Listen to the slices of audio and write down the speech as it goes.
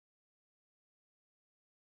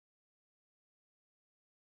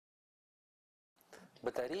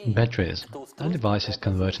Batteries are devices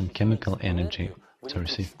converting chemical energy to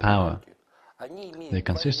receive power. They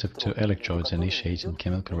consist of two electrodes initiating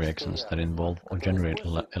chemical reactions that involve or generate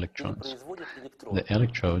electrons. The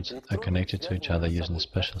electrodes are connected to each other using a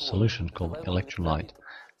special solution called electrolyte,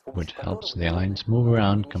 which helps the ions move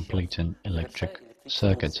around, completing electric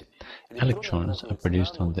circuits. Electrons are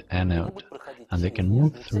produced on the anode, and they can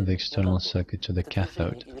move through the external circuit to the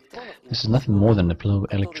cathode. This is nothing more than a flow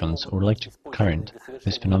of electrons or electric current.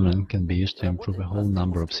 This phenomenon can be used to improve a whole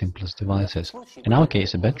number of simplest devices. In our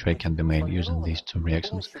case, a battery can be made using these two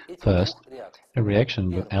reactions. First, a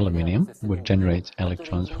reaction with aluminium, which generates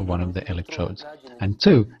electrons for one of the electrodes, and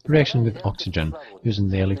two, a reaction with oxygen, using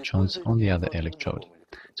the electrons on the other electrode.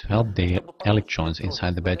 To help the electrons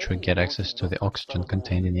inside the battery get access to the oxygen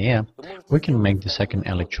contained in the air, we can make the second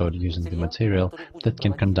electrode using the material that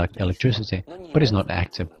can conduct electricity but is not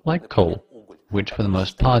active, like coal, which for the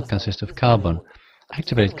most part consists of carbon.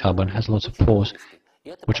 Activated carbon has lots of pores,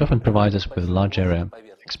 which often provides us with a large area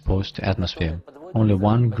exposed to atmosphere. Only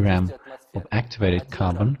 1 gram of activated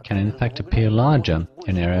carbon can in fact appear larger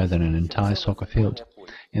in area than an entire soccer field.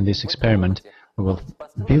 In this experiment, we will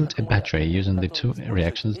build a battery using the two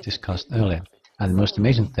reactions discussed earlier. And the most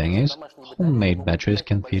amazing thing is, homemade batteries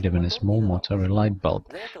can fit even a small motor or a light bulb.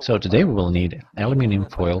 So today we will need aluminium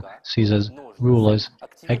foil, scissors, rulers,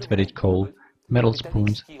 activated coal, metal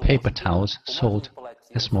spoons, paper towels, salt,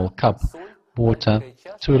 a small cup, water,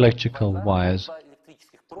 2 electrical wires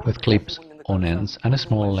with clips on ends, and a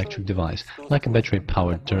small electric device, like a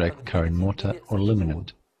battery-powered direct current motor or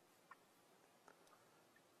illuminant.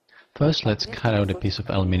 First, let's cut out a piece of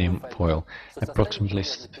aluminium foil, approximately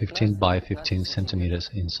 15 by 15 centimeters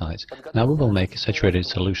in size. Now we will make a saturated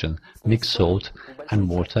solution, mix salt and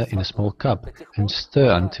water in a small cup, and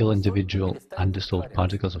stir until individual undissolved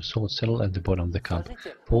particles of salt settle at the bottom of the cup.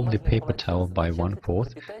 Fold the paper towel by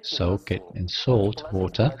 1/4, soak it in salt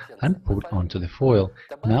water, and put onto the foil.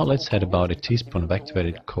 Now let's add about a teaspoon of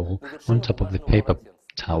activated coal on top of the paper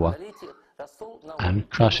towel and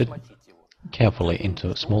crush it carefully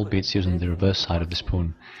into small bits using the reverse side of the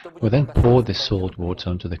spoon. We then pour the salt water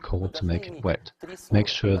onto the coal to make it wet. Make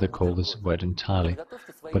sure the coal is wet entirely,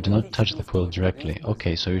 but do not touch the foil directly.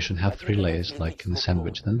 Okay, so you should have 3 layers like in the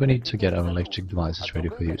sandwich. Then we need to get our electric devices ready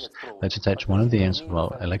for use. Let's attach one of the ends of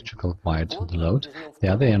our electrical wire to the load. The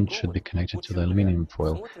other end should be connected to the aluminium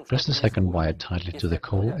foil. Press the second wire tightly to the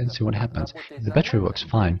coal and see what happens. If the battery works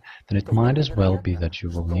fine, then it might as well be that you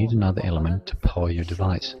will need another element to power your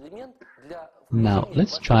device. Now,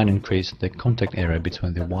 let's try and increase the contact area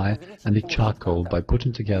between the wire and the charcoal by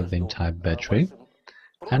putting together the entire battery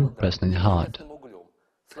and pressing it hard.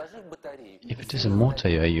 If it is a motor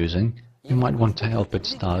you are using, you might want to help it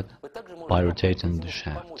start by rotating the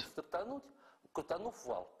shaft.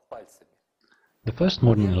 The first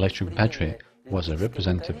modern electric battery was a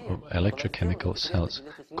representative of electrochemical cells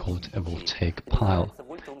called a voltaic pile.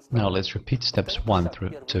 Now let's repeat steps 1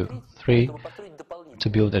 through 3 to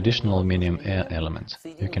build additional aluminium air elements.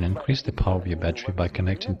 You can increase the power of your battery by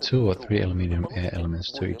connecting 2 or 3 aluminium air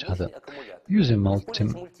elements to each other. Use a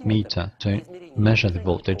multimeter to measure the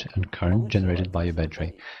voltage and current generated by your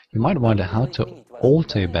battery. You might wonder how to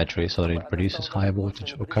alter your battery so that it produces higher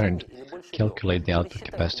voltage or current. Calculate the output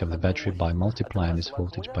capacity of the battery by multiplying this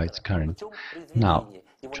voltage by its current. Now,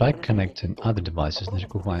 try connecting other devices that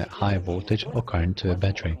require higher voltage or current to a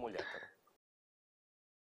battery.